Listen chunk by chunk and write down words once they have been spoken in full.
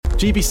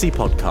GBC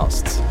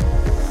Podcasts.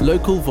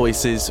 Local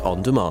voices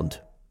on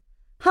demand.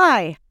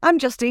 Hi, I'm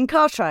Justine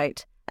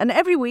Cartwright, and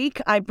every week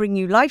I bring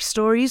you life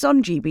stories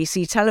on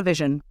GBC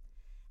television.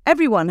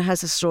 Everyone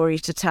has a story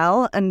to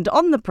tell, and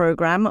on the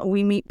programme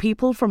we meet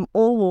people from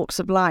all walks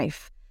of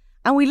life,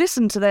 and we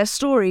listen to their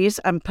stories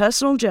and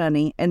personal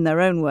journey in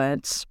their own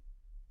words.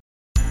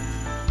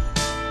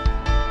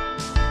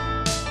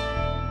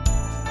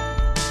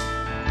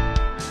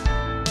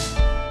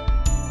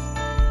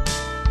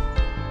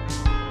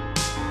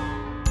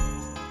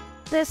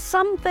 There's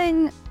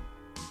something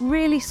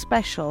really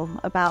special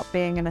about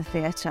being in a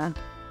theatre.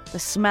 The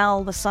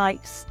smell, the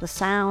sights, the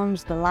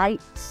sounds, the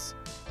lights.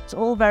 It's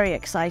all very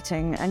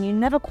exciting, and you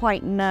never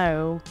quite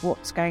know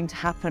what's going to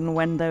happen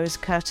when those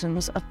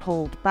curtains are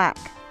pulled back.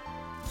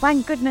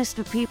 Thank goodness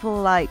for people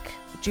like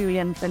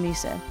Julian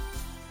Felice.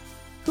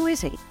 Who is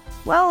he?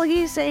 Well,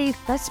 he's a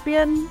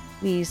thespian,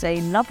 he's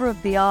a lover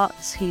of the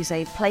arts, he's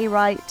a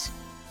playwright,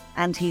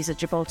 and he's a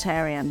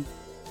Gibraltarian.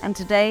 And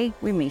today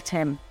we meet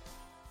him.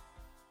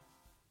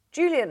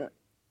 Julian,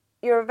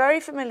 you're a very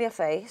familiar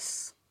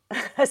face,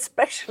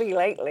 especially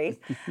lately.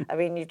 I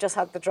mean, you've just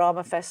had the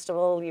Drama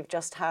Festival, you've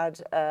just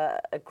had a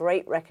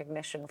great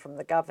recognition from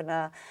the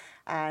governor,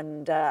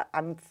 and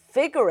I'm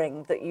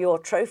figuring that your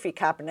trophy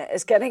cabinet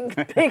is getting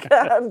bigger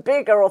and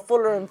bigger, or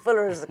fuller and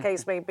fuller, as the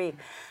case may be.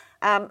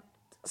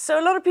 So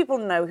a lot of people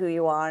know who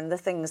you are and the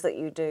things that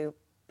you do,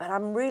 but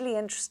I'm really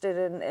interested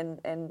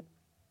in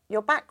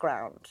your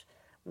background,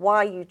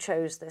 why you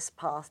chose this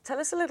path. Tell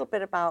us a little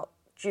bit about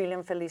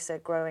Julian Felice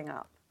growing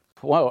up.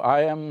 Well,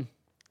 I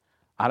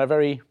had a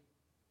very,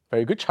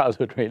 very good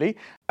childhood, really.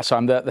 So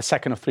I'm the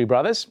second of three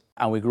brothers,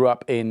 and we grew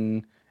up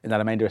in the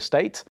Alameda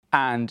estate.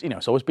 And,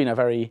 it's always been a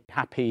very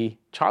happy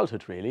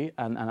childhood, really.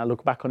 And I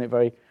look back on it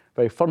very,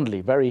 very fondly,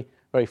 very,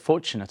 very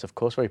fortunate, of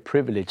course, very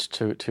privileged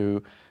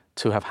to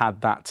have had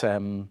that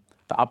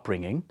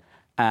upbringing.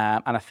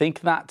 And I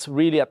think that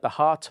really at the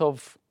heart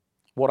of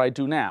what I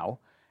do now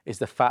is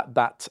the fact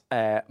that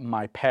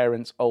my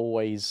parents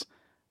always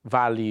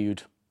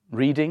valued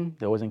reading.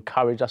 They always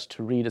encouraged us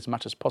to read as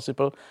much as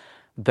possible.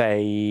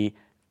 They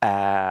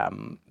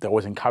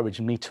always encouraged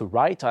me to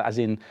write, as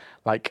in,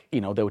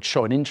 they would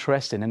show an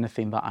interest in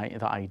anything that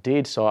I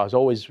did. So I was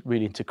always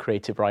really into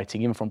creative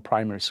writing, even from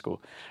primary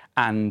school.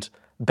 And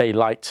they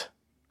liked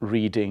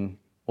reading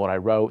what I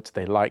wrote.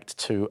 They liked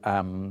to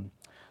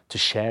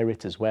share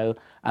it as well.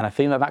 And I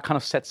think that kind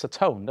of sets a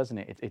tone, doesn't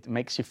it? It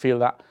makes you feel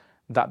that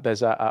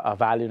there's a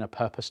value and a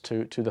purpose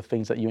to the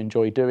things that you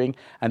enjoy doing,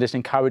 and just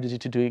encourages you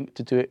to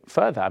do it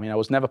further. I mean, I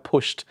was never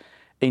pushed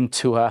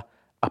into a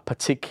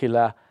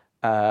particular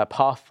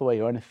pathway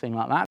or anything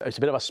like that. It's a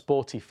bit of a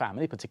sporty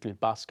family, particularly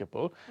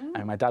basketball.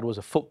 And my dad was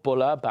a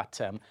footballer, but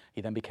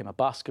he then became a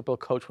basketball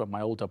coach when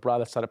my older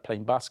brother started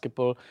playing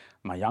basketball.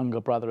 My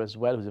younger brother as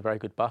well, who's a very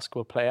good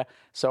basketball player.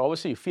 So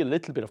obviously you feel a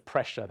little bit of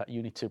pressure that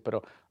you need to,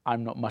 but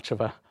I'm not much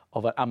of a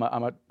I'm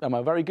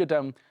a very good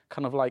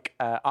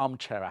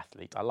armchair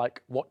athlete. I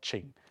like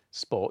watching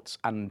sports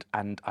and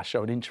I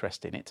show an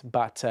interest in it,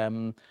 but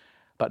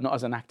not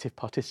as an active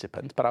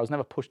participant. But I was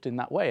never pushed in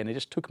that way, and it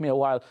just took me a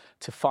while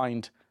to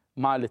find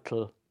my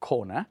little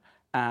corner.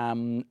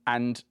 And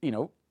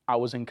I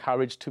was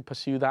encouraged to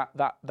pursue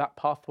that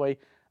pathway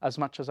as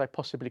much as I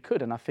possibly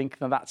could. And I think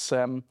that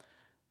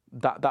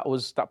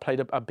played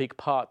a big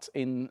part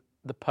in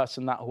the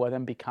person who I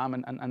then become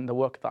and the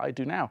work that I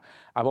do now.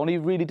 I've only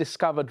really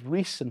discovered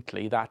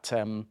recently that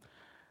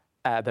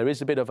there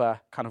is a bit of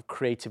a kind of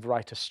creative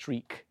writer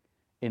streak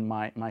in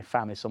my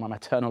family. So my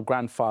maternal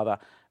grandfather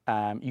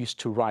used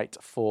to write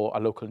for a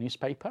local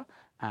newspaper.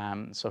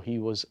 So he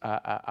was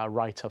a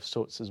writer of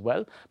sorts as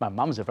well. My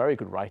mum's a very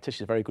good writer.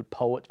 She's a very good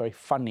poet, very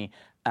funny,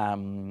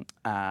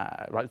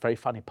 write very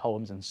funny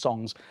poems and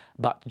songs,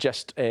 but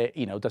just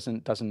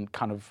doesn't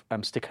kind of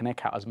stick her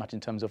neck out as much in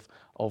terms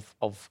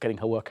of getting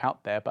her work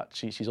out there. But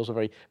she's also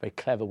very, very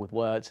clever with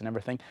words and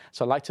everything.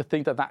 So I like to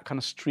think that kind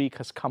of streak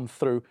has come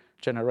through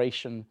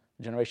generation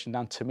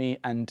down to me,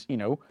 and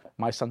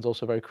my son's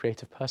also a very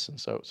creative person,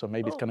 so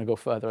maybe it's going to go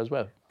further as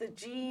well. The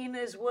gene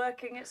is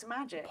working its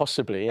magic.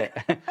 Possibly, yeah.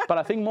 But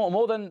I think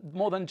more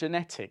than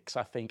genetics,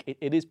 I think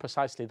it is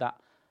precisely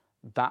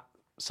that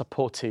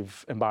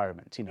supportive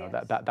environment.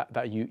 Yes.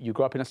 that you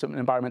grow up in a certain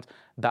environment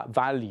that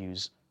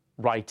values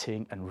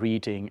writing and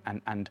reading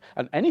and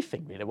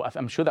anything really.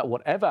 I'm sure that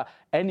whatever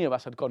any of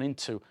us had gone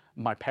into,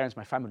 my parents,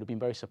 my family would have been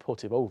very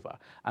supportive over,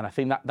 and I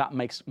think that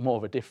makes more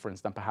of a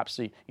difference than perhaps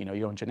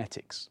your own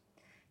genetics.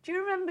 Do you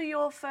remember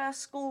your first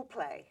school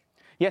play?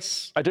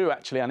 Yes, I do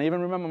actually, and I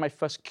even remember my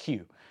first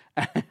cue.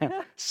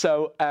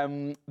 So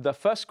the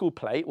first school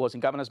play was in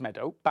Governor's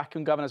Meadow. Back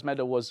when Governor's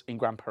Meadow was in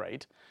Grand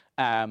Parade.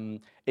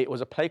 It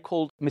was a play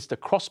called Mr.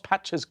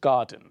 Crosspatcher's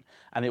Garden,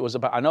 and it was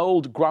about an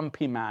old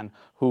grumpy man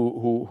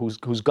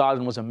whose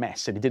garden was a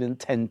mess, and he didn't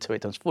tend to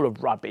it. It was full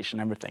of rubbish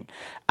and everything.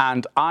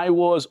 And I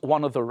was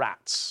one of the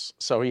rats.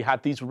 So he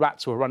had these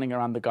rats who were running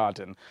around the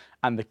garden,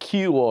 and the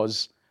cue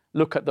was,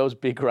 look at those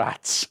big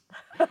rats.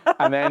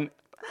 And then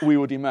we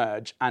would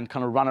emerge and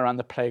kind of run around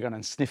the playground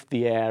and sniff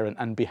the air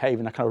and behave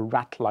in a kind of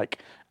rat-like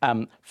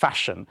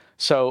fashion.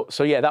 So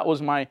yeah, that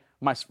was my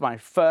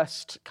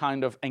first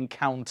kind of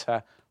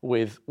encounter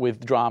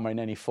with drama in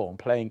any form,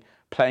 playing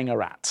a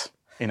rat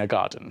in a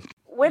garden.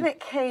 When it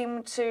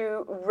came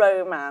to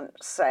romance,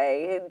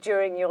 say,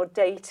 during your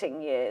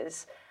dating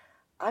years,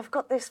 I've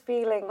got this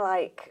feeling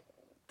like,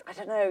 I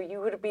don't know,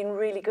 you would have been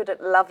really good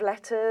at love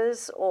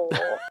letters or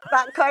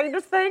that kind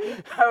of thing,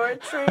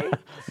 poetry.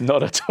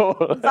 Not at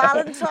all.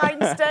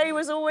 Valentine's Day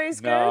was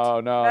always good.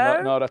 No,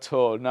 not at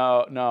all.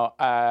 No.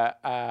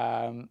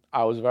 I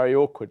was a very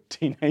awkward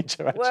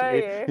teenager,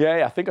 actually. Were you?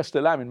 Yeah, I think I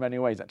still am in many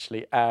ways,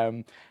 actually.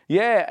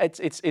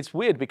 It's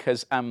weird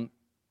because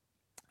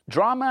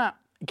drama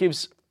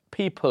gives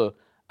people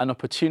an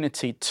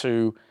opportunity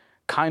to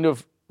kind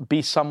of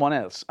be someone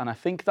else, and I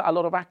think that a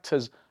lot of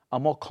actors are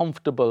more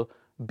comfortable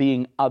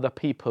being other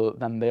people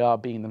than they are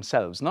being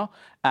themselves, no?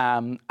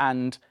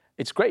 And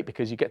it's great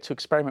because you get to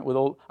experiment with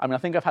all. I mean, I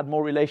think I've had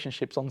more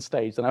relationships on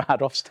stage than I've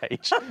had off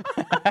stage.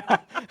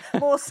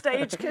 More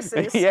stage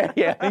kisses. yeah,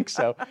 I think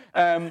so.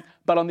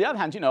 But on the other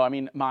hand, I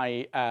mean,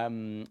 my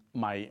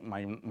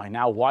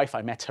now wife,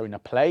 I met her in a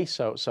play,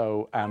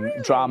 so Really?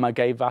 Drama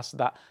gave us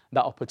that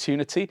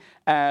opportunity.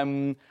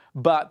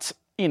 But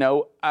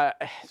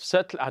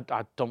certainly,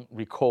 I don't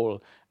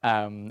recall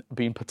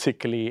being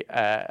particularly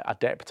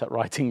adept at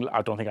writing.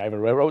 I don't think I ever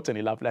wrote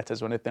any love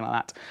letters or anything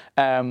like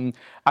that.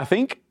 I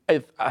think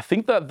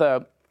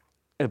that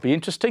it'd be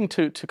interesting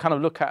to kind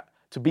of look at,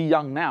 to be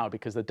young now,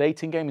 because the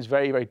dating game is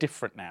very, very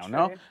different now, True.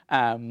 no?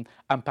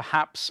 And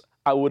perhaps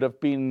I would have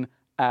been,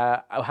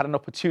 I had an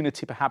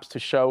opportunity perhaps to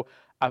show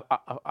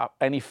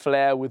any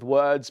flair with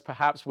words,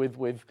 perhaps with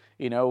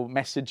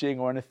messaging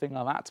or anything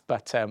like that.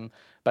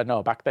 But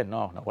no, back then,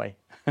 no way.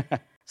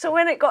 So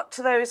when it got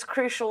to those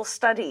crucial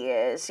study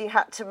years, you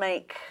had to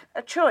make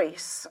a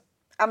choice.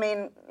 I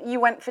mean, you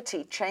went for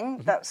teaching.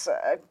 That's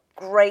a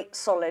great,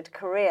 solid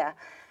career.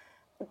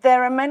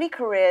 There are many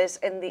careers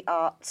in the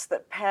arts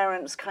that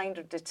parents kind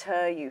of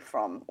deter you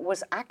from.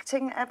 Was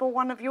acting ever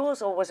one of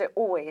yours, or was it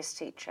always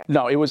teaching?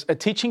 No, it was.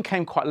 Teaching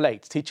came quite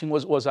late. Teaching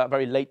was a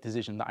very late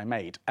decision that I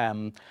made.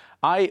 When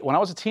I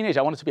was a teenager,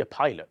 I wanted to be a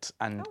pilot,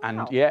 and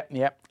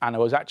I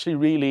was actually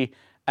really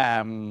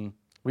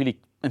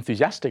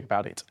enthusiastic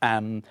about it.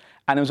 And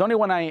it was only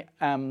when I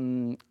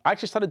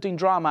actually started doing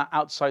drama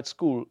outside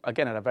school,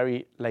 again at a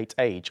very late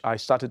age. I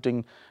started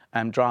doing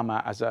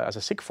drama as a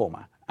sixth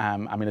former.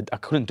 I mean, I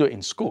couldn't do it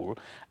in school,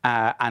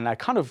 and I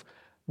kind of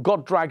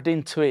got dragged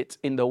into it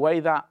in the way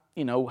that,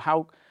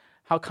 how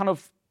kind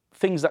of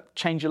things that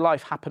change your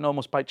life happen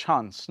almost by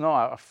chance. No,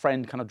 a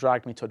friend kind of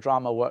dragged me to a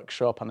drama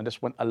workshop, and I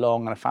just went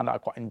along, and I found out I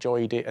quite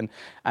enjoyed it, and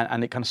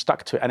it kind of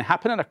stuck to it. And it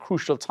happened at a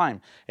crucial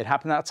time. It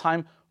happened at a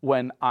time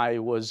when I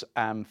was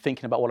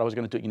thinking about what I was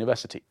going to do at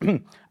university.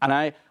 And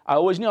I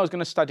always knew I was going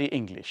to study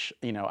English.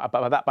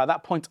 By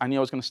that point, I knew I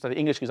was going to study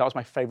English because that was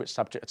my favorite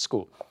subject at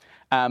school.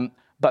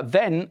 But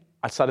then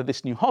I started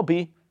this new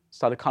hobby,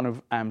 started kind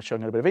of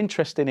showing a little bit of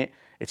interest in it.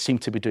 It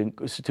seemed to be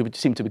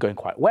going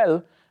quite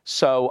well.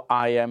 So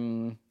I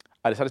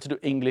decided to do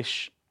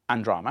English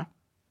and drama.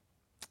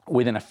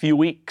 Within a few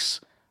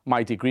weeks,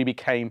 my degree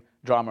became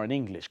drama and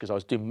English, because I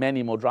was doing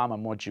many more drama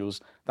modules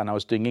than I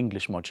was doing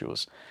English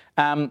modules.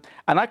 And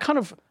I kind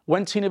of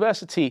went to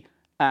university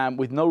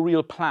with no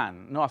real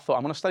plan. No, I thought,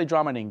 I'm going to study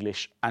drama and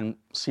English and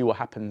see what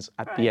happens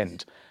at the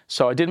end.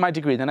 So I did my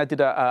degree, then I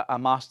did a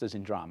master's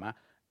in drama.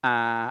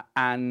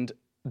 And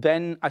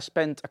then I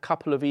spent a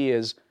couple of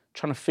years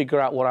trying to figure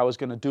out what I was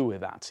going to do with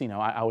that.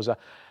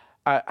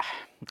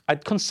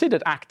 I'd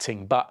considered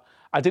acting, but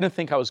I didn't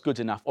think I was good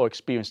enough or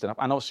experienced enough.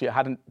 And also I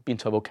hadn't been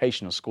to a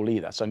vocational school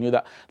either. So I knew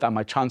that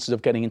my chances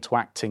of getting into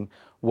acting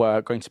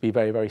were going to be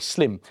very, very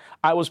slim.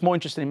 I was more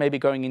interested in maybe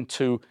going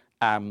into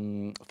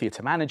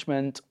theatre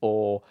management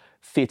or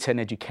theatre and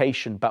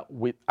education, but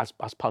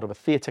as part of a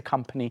theatre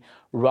company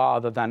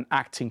rather than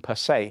acting per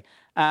se.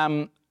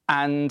 And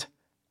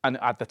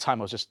at the time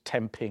I was just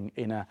temping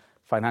in a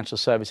financial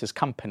services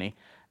company.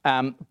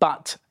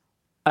 But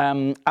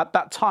at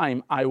that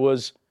time I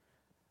was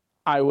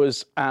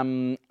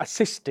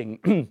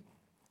assisting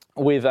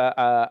with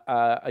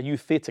a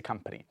youth theatre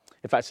company.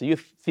 In fact, it's a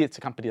youth theatre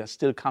company that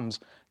still comes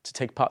to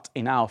take part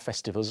in our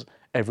festivals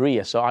every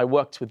year. So I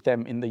worked with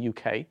them in the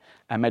UK,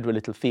 Medway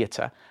Little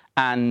Theatre,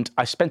 and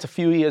I spent a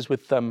few years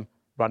with them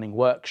running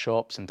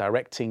workshops and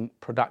directing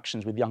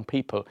productions with young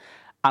people.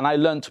 And I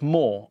learnt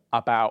more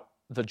about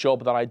the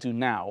job that I do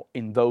now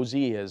in those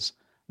years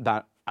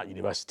than at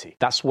university.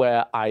 That's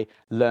where I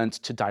learnt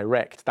to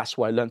direct. That's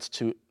where I learnt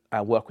to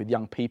work with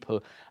young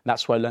people.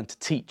 That's where I learned to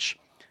teach.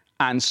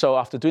 And so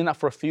after doing that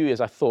for a few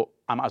years, I thought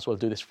I might as well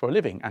do this for a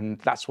living. And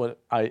that's what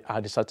I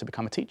decided to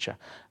become a teacher.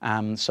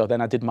 So then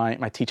I did my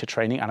teacher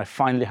training, and I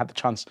finally had the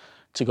chance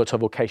to go to a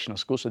vocational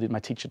school. So I did my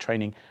teacher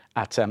training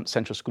at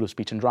Central School of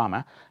Speech and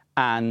Drama,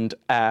 and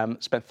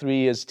spent 3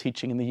 years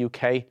teaching in the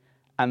UK,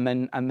 and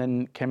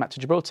then came out to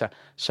Gibraltar.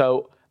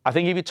 So I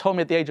think if you told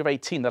me at the age of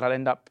 18 that I'd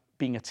end up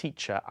being a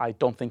teacher, I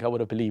don't think I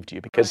would have believed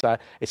you, because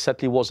it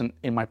certainly wasn't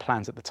in my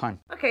plans at the time.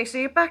 Okay, so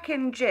you're back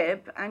in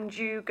Jib and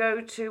you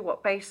go to,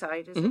 what,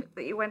 Bayside, is it,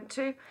 that you went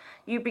to?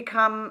 You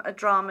become a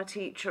drama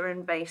teacher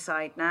in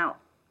Bayside. Now,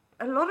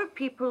 a lot of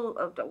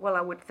people, well,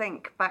 I would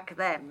think back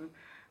then,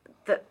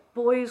 that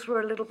boys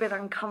were a little bit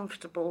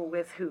uncomfortable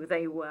with who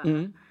they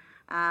were.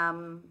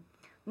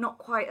 Not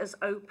quite as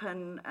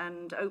open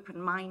and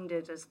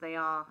open-minded as they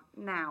are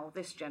now,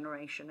 this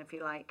generation, if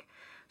you like.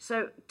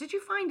 So did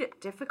you find it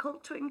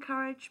difficult to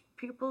encourage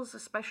pupils,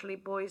 especially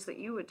boys that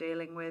you were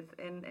dealing with,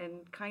 in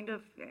kind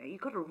of,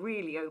 you've got to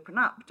really open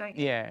up, don't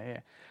you?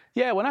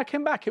 Yeah, when I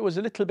came back, it was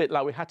a little bit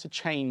like we had to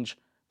change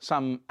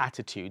some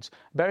attitudes.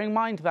 Bearing in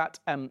mind that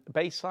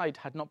Bayside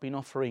had not been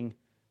offering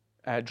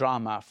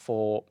drama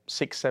for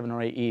 6, 7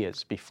 or 8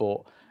 years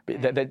before.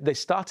 They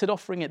started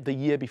offering it the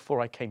year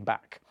before I came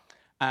back.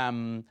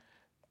 And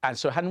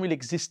so it hadn't really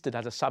existed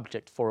as a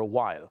subject for a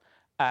while.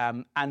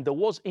 And there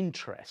was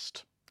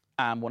interest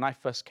when I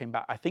first came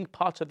back. I think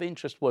part of the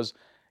interest was,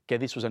 okay,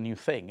 this was a new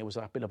thing. It was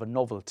a bit of a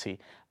novelty.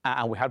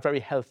 And we had very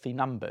healthy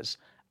numbers.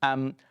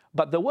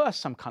 But there were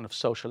some kind of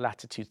social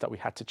attitudes that we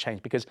had to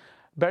change, because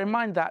bear in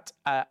mind that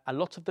a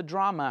lot of the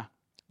drama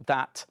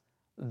that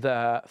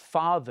the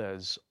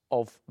fathers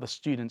of the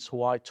students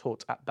who I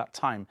taught at that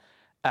time,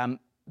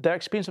 their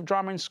experience of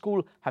drama in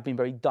school had been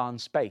very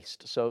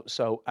dance-based. So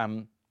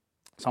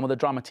some of the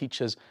drama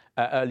teachers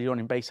early on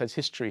in Bayside's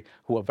history,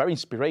 who were very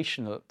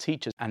inspirational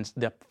teachers, and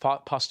their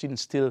past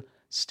students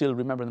still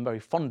remember them very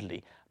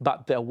fondly,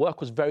 but their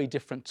work was very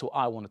different to what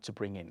I wanted to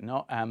bring in. You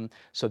know?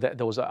 So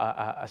there was,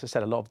 as I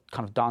said, a lot of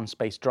kind of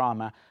dance-based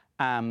drama,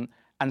 and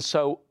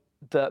so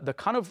the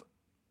kind of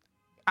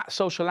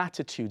social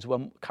attitudes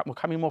were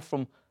coming more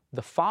from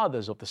the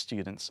fathers of the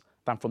students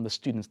than from the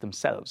students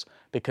themselves,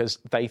 because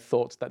they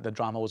thought that the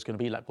drama was going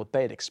to be like what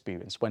they'd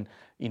experienced, when,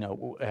 you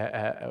know,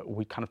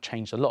 we kind of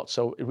changed a lot.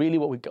 So really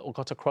what we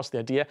got across, the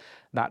idea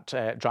that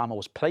drama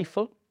was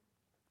playful,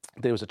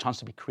 there was a chance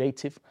to be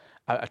creative,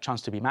 a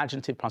chance to be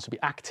imaginative, a chance to be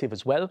active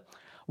as well,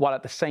 while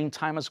at the same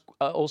time as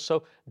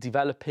also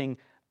developing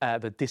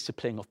the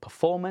discipline of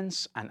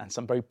performance and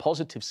some very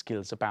positive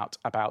skills about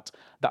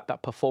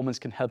that performance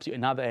can help you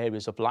in other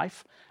areas of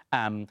life.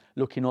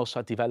 Looking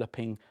also at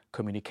developing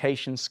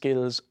communication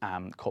skills,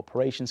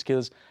 cooperation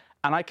skills.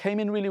 And I came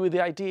in really with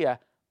the idea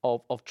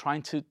of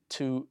trying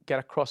to get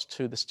across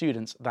to the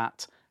students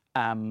that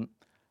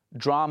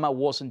drama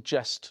wasn't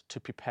just to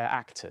prepare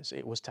actors.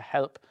 It was to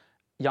help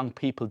young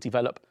people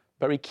develop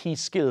very key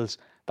skills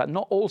that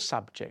not all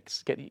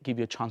subjects give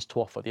you a chance to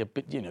offer.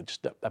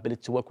 Just the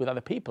ability to work with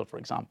other people, for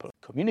example,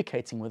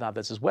 communicating with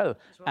others as well.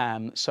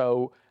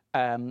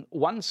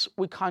 Once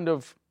we kind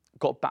of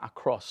got that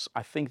across,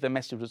 I think the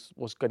message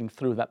was getting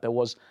through that there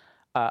was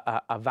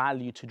a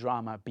value to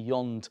drama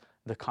beyond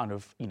the kind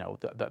of,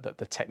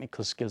 the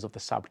technical skills of the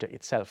subject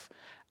itself.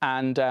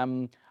 And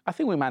I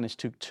think we managed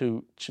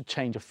to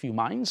change a few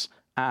minds.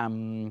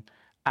 And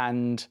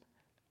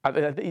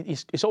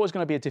it's always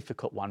going to be a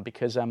difficult one,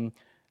 because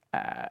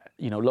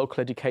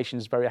local education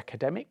is very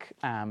academic,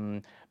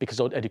 because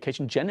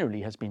education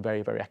generally has been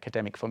very, very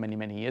academic for many,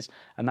 many years,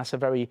 and that's a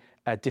very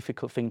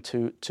difficult thing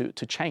to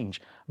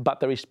change. But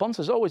the response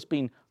has always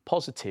been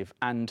positive,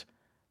 and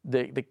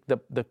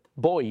the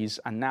boys,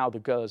 and now the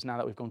girls, now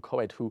that we've gone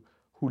co-ed, who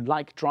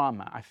like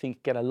drama, I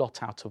think get a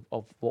lot out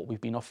of what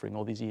we've been offering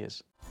all these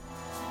years.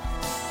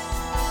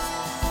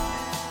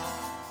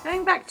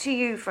 Going back to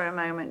you for a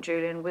moment,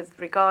 Julian, with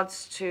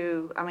regards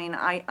to,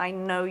 I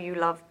know you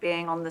love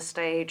being on the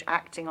stage,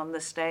 acting on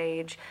the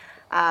stage,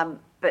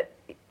 but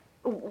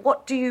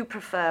what do you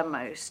prefer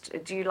most?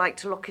 Do you like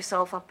to lock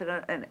yourself up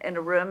in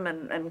a room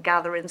and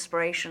gather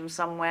inspiration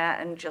somewhere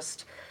and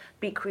just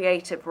be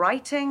creative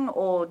writing,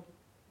 or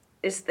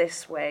is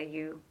this where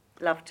you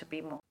love to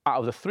be more? Out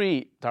of the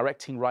three,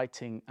 directing,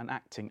 writing and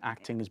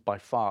acting is by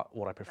far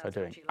what I prefer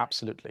doing. Like.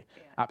 Absolutely,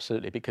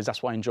 absolutely, because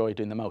that's what I enjoy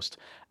doing the most.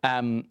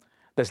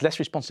 There's less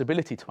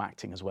responsibility to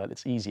acting as well.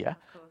 It's easier.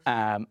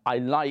 I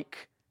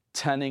like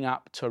turning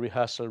up to a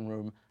rehearsal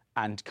room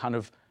and kind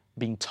of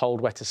being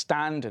told where to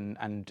stand, and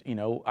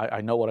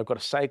I know what I've got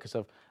to say because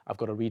I've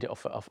got to read it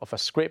off a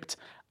script.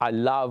 I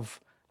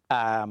love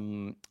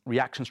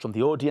reactions from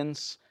the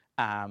audience.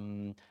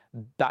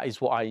 That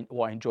is what I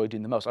enjoy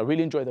doing the most. I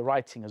really enjoy the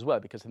writing as well,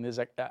 because then there's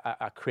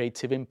a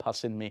creative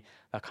impulse in me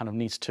that kind of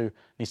needs to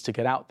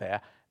get out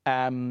there.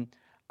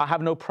 I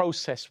have no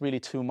process really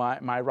to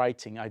my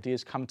writing.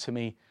 Ideas come to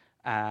me.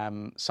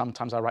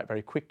 Sometimes I write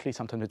very quickly.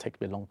 Sometimes it takes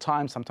me a long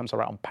time. Sometimes I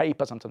write on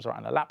paper. Sometimes I write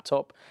on a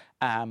laptop.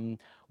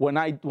 When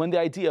the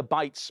idea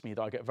bites me,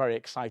 though, I get very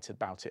excited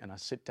about it, and I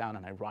sit down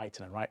and I write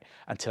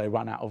until I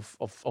run out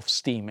of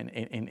steam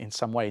in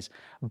some ways.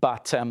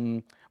 But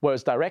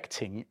whereas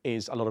directing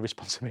is a lot of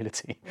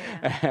responsibility,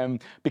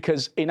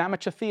 because in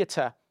amateur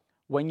theatre,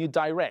 when you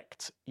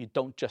direct, you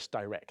don't just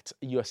direct.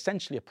 You're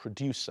essentially a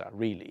producer,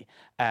 really.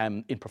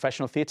 In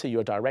professional theatre,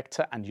 you're a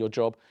director, and your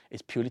job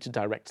is purely to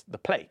direct the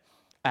play.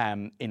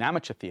 In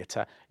amateur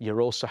theatre, you're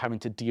also having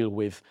to deal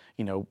with,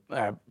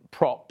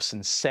 props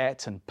and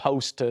set and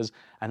posters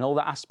and all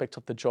that aspect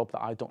of the job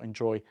that I don't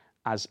enjoy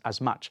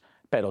as much.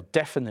 But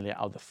definitely out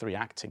of the three,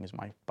 acting is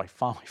by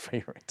far my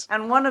favourite.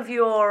 And one of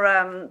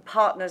your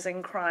partners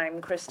in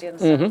crime, Christian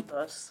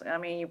Santos, I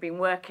mean, you've been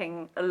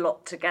working a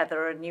lot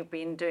together and you've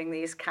been doing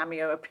these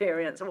cameo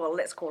appearances, well,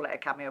 let's call it a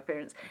cameo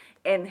appearance,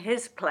 in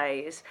his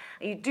plays.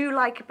 You do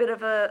like a bit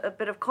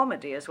of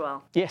comedy as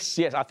well. Yes,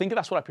 I think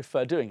that's what I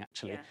prefer doing,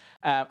 actually.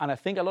 Yeah. And I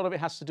think a lot of it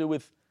has to do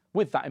with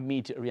that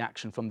immediate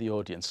reaction from the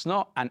audience.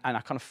 And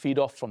I kind of feed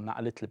off from that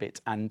a little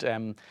bit.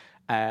 And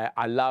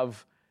I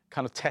love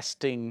kind of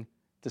testing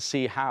to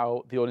see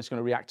how the audience is going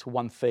to react to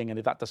one thing, and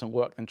if that doesn't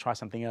work, then try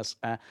something else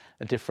a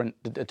different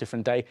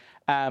day.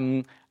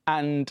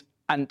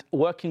 And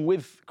working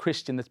with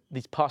Christian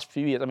these past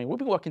few years, I mean, we've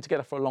been working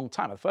together for a long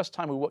time. The first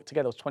time we worked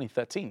together was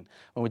 2013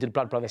 when we did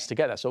Blood Brothers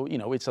together. So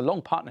it's a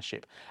long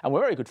partnership, and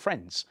we're very good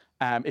friends.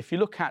 If you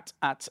look at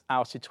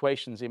our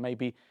situations, it may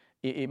be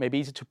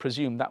easy to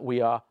presume that we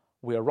are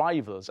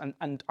rivals,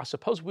 and I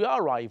suppose we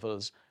are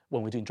rivals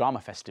when we're doing drama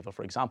festival,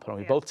 for example,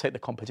 and we both take the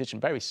competition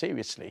very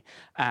seriously.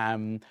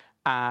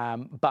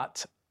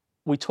 But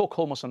we talk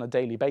almost on a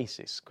daily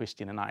basis,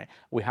 Christian and I.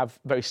 We have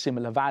very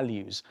similar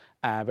values,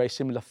 very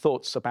similar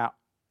thoughts about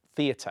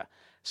theatre.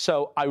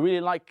 So I really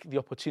like the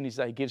opportunities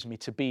that it gives me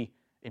to be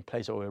in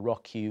plays like We Will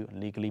Rock You and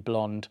Legally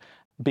Blonde,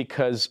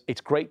 because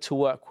it's great to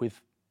work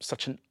with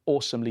such an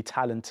awesomely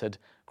talented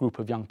group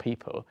of young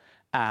people.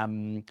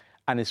 And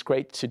it's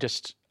great to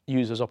just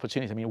use those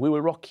opportunities. I mean, We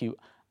Will Rock You,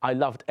 I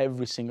loved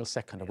every single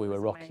second of We Will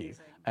Rock You.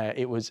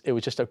 It was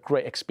just a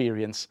great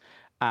experience,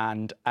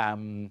 and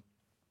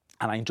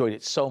I enjoyed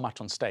it so much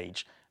on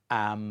stage.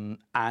 And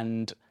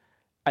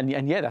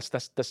yeah,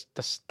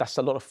 that's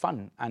a lot of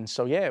fun. And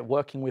so yeah,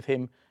 working with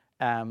him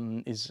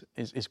is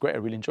great. I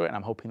really enjoy it, and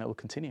I'm hoping that will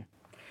continue.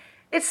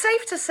 It's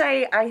safe to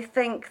say, I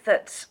think,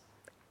 that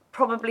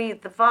probably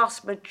the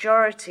vast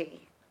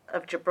majority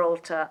of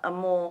Gibraltar are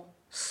more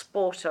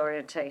sport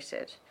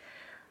orientated,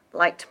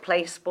 like to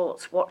play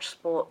sports, watch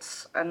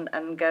sports,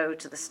 and go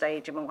to the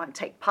stage and want to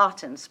take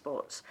part in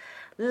sports.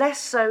 Less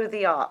so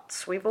the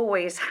arts. We've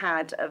always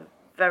had a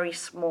very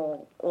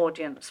small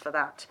audience for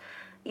that.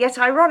 Yet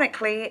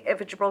ironically,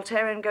 if a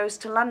Gibraltarian goes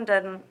to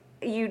London,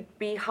 you'd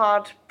be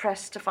hard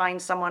pressed to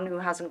find someone who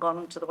hasn't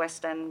gone to the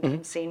West End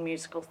and seen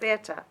musical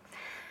theatre.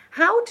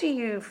 How do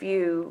you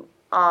view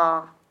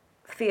our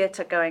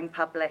theatre going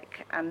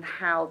public and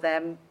how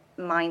their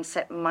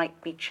mindset might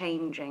be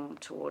changing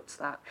towards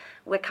that?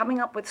 We're coming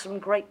up with some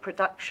great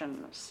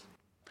productions.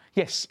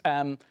 Yes,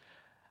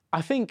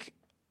 I think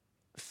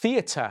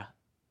theatre,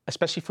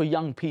 especially for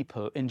young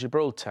people in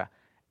Gibraltar,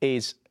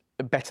 is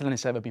better than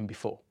it's ever been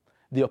before.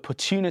 The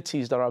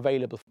opportunities that are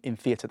available in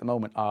theatre at the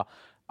moment are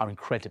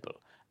incredible.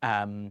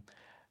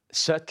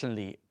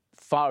 Certainly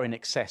far in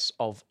excess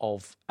of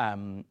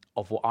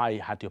what I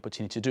had the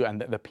opportunity to do.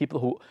 And the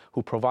people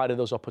who provided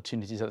those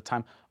opportunities at the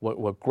time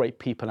were great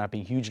people and have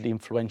been hugely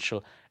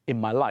influential in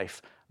my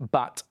life.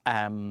 But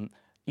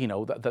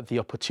the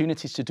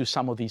opportunities to do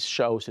some of these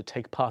shows, to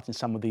take part in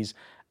some of these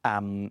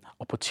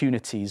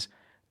opportunities,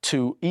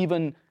 to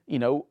even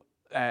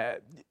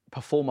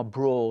perform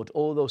abroad,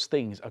 all those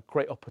things are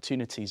great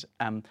opportunities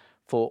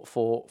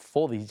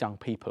for these young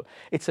people.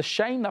 It's a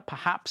shame that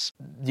perhaps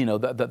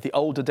that the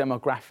older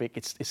demographic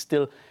is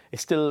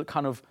still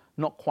kind of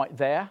not quite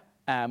there.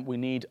 We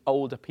need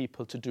older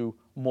people to do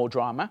more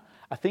drama.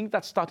 I think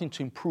that's starting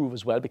to improve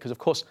as well, because of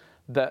course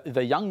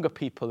the younger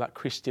people that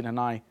Christian and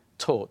I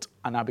taught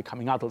are now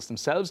becoming adults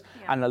themselves,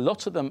 and a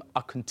lot of them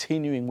are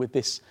continuing with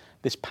this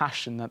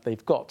passion that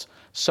they've got.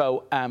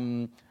 So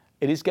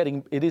it is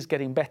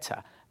getting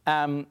better.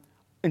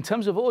 In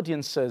terms of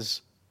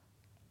audiences,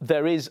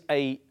 there is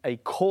a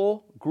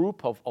core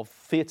group of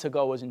theatre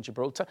goers in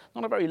Gibraltar,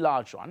 not a very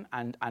large one,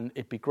 and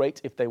it'd be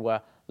great if it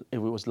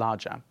was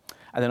larger.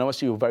 And then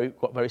obviously we've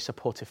got very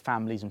supportive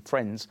families and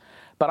friends.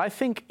 But I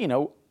think,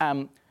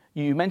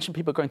 you mentioned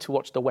people going to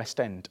watch the West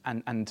End,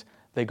 and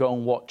they go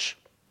and watch,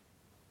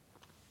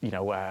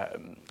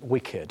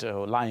 Wicked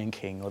or Lion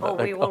King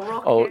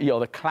or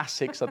the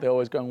classics that they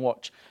always go and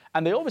watch.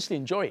 And they obviously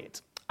enjoy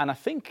it. And I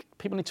think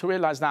people need to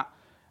realise that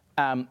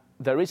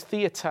there is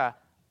theatre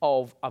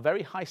of a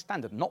very high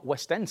standard, not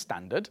West End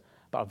standard,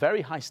 but a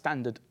very high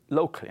standard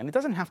locally. And it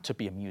doesn't have to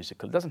be a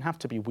musical. It doesn't have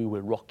to be We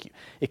Will Rock You.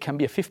 It can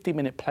be a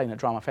 50-minute play in a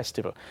drama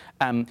festival,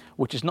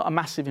 which is not a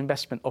massive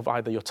investment of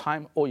either your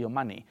time or your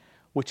money,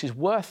 which is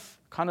worth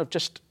kind of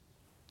just,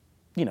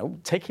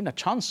 taking a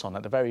chance on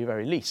at the very,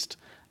 very least.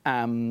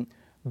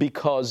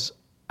 Because,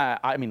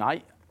 I'm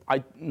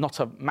not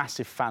a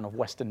massive fan of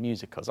Western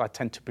musicals. I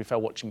tend to prefer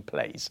watching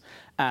plays.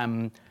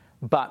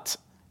 But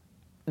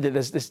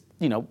there's this,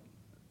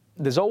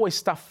 there's always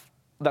stuff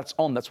that's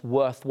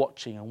worth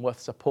watching and worth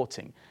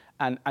supporting.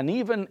 And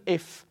even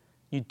if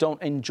you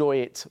don't enjoy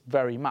it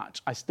very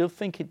much, I still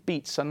think it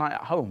beats a night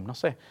at home. I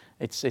say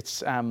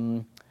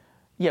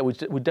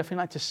we'd definitely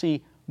like to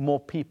see more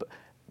people,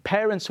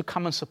 parents who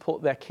come and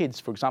support their kids,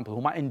 for example,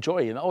 who might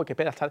enjoy it. Okay,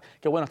 bueno,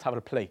 have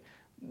a play.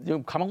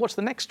 come and watch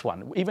the next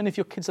one, even if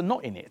your kids are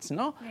not in it.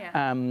 No,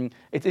 Yeah.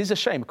 it is a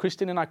shame.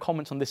 Christine and I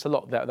comment on this a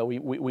lot. That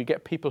we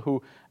get people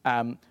who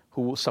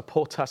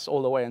support us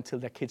all the way until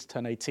their kids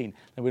turn 18,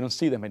 and we don't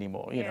see them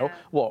anymore. You know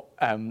what?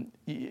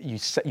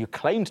 You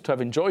claimed to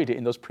have enjoyed it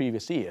in those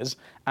previous years.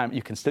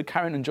 You can still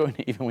carry on enjoying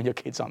it even when your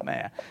kids aren't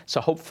there.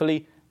 So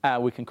hopefully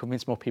we can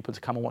convince more people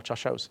to come and watch our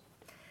shows.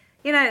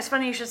 You know, it's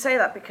funny you should say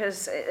that,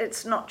 because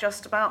it's not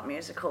just about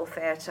musical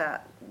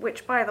theatre,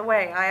 which, by the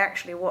way, I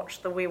actually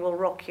watched the We Will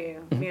Rock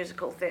You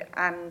musical theatre,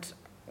 and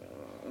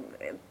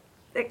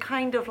it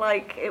kind of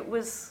like, it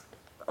was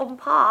on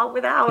par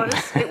with ours.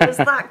 It was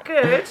that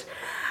good.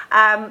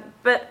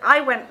 But I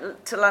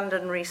went to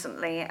London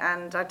recently,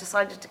 and I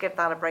decided to give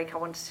that a break. I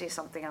wanted to see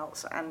something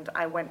else, and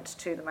I went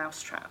to the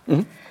Mousetrap.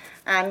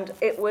 And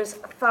it was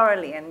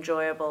thoroughly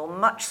enjoyable,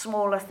 much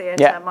smaller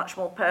theatre, much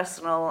more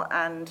personal,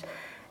 and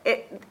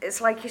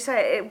it's like you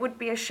say, it would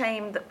be a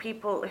shame that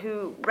people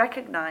who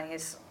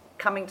recognise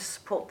coming to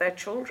support their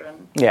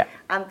children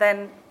and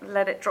then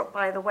let it drop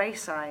by the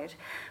wayside.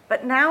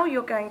 But now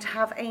you're going to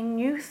have a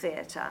new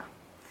theatre.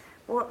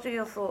 What are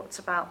your thoughts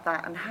about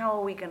that, and how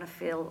are we going to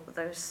fill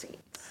those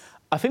seats?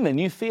 I think the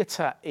new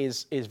theatre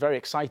is very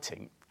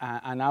exciting,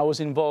 and I was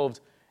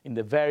involved in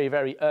the very,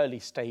 very early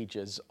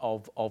stages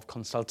of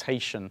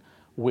consultation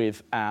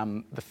with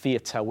the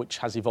theatre, which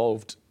has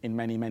evolved in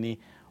many, many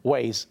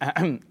ways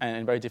and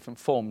in very different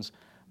forms.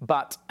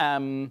 But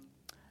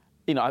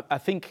you know, I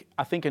think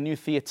a new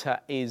theatre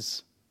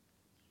is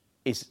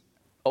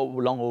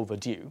long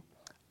overdue.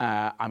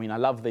 I mean, I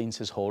love the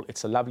Inces Hall.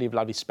 It's a lovely,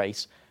 lovely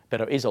space,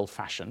 but it is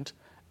old-fashioned.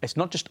 It's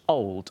not just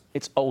old;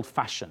 it's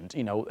old-fashioned.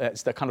 You know,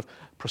 it's the kind of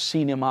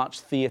proscenium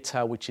arch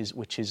theatre, which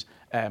is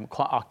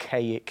quite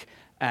archaic.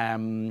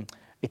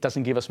 It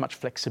doesn't give us much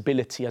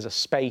flexibility as a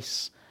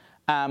space.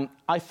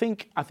 I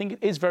think it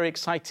is very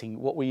exciting.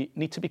 What we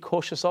need to be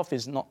cautious of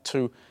is not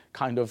to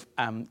kind of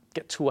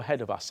get too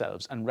ahead of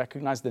ourselves and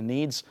recognise the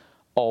needs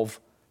of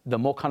the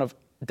more kind of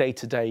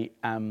day-to-day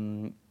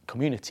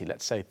community,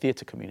 let's say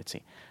theatre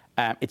community.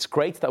 It's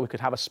great that we could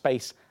have a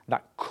space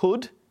that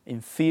could, in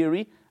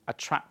theory,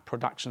 attract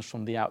productions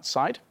from the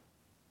outside.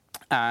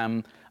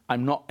 I'm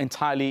not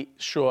entirely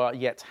sure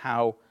yet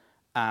how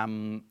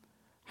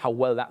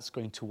well that's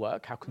going to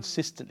work, how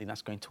consistently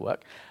that's going to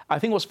work. I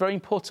think what's very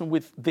important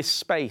with this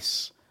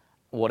space,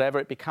 whatever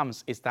it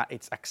becomes, is that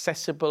it's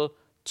accessible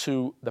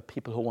to the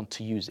people who want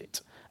to use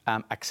it.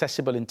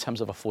 Accessible in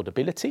terms of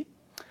affordability,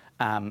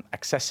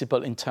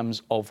 accessible in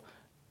terms of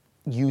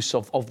use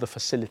of the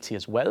facility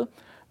as well,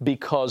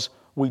 because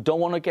we don't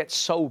want to get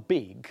so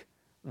big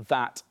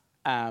that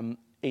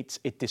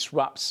it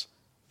disrupts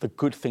the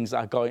good things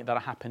that are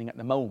happening at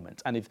the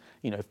moment. And if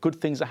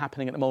good things are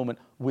happening at the moment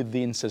with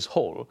the Inces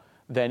Hall,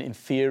 then in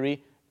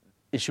theory,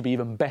 it should be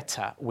even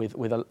better with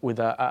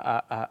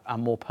a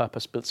more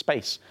purpose-built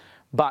space.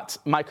 But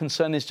my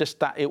concern is just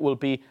that it will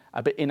be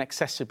a bit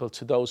inaccessible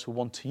to those who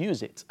want to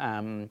use it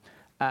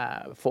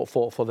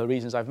for the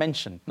reasons I've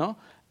mentioned. No,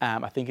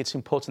 I think it's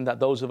important that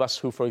those of us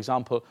who, for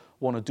example,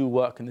 want to do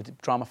work in the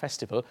drama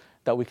festival,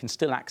 that we can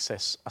still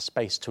access a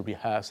space to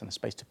rehearse and a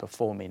space to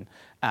perform in,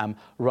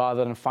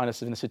 rather than find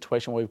us in a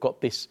situation where we've got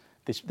this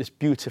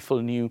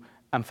beautiful new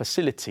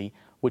facility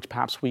which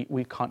perhaps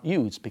we can't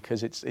use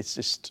because it's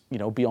just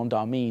beyond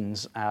our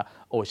means,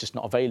 or it's just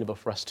not available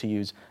for us to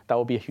use. That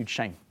would be a huge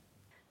shame.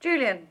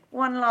 Julian,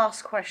 one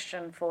last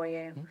question for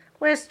you.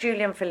 Where's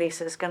Julian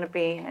Felice going to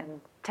be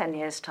in 10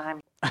 years' time?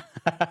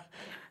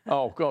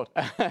 Oh, God.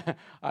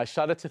 I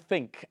shudder to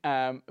think,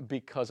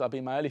 because I'll be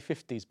in my early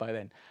 50s by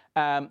then.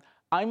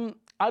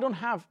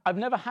 I've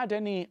never had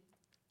any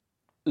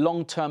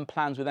long-term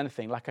plans with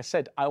anything. Like I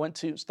said, I went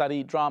to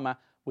study drama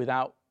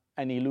without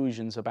any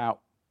illusions about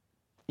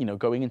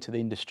going into the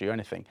industry or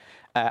anything.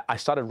 I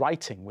started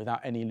writing without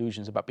any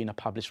illusions about being a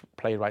published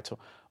playwright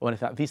or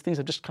anything. These things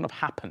have just kind of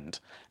happened.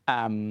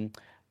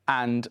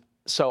 And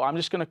so I'm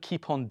just going to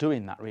keep on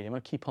doing that, really. I'm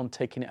going to keep on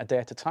taking it a day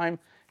at a time,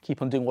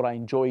 keep on doing what I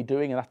enjoy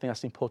doing, and I think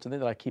that's the important thing,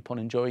 that I keep on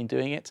enjoying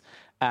doing it.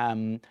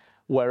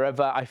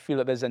 Wherever I feel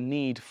that there's a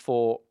need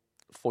for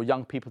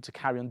young people to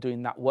carry on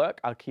doing that work,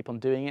 I'll keep on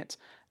doing it.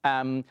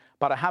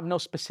 But I have no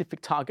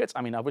specific targets.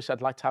 I mean, obviously,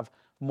 I'd like to have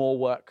more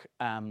work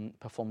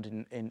performed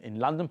in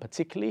London,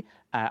 particularly.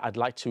 I'd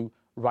like to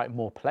write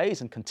more plays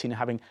and continue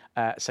having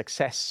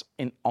success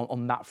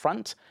on that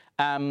front.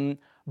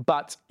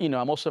 But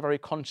I'm also very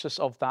conscious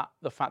of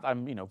the fact that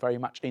I'm very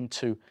much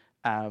into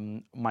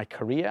my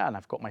career, and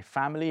I've got my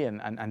family,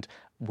 and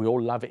we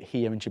all love it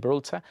here in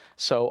Gibraltar.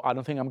 So I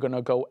don't think I'm going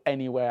to go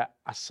anywhere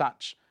as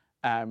such.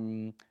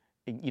 In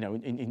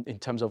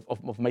terms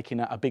of making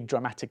a big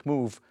dramatic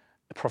move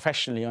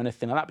professionally or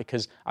anything like that,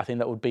 because I think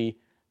that would be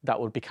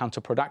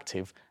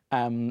counterproductive.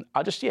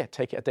 I'll just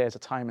take it a day at a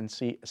time and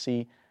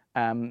see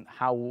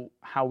how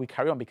we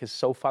carry on, because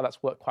so far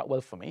that's worked quite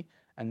well for me,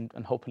 and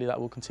hopefully that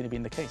will continue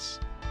being the case.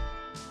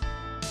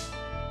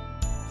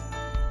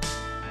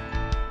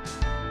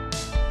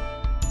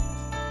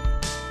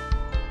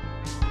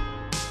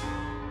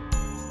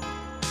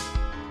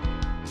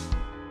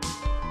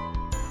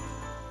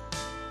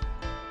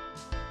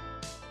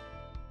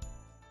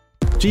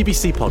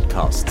 GBC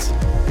Podcasts.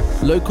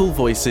 Local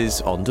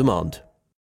voices on demand.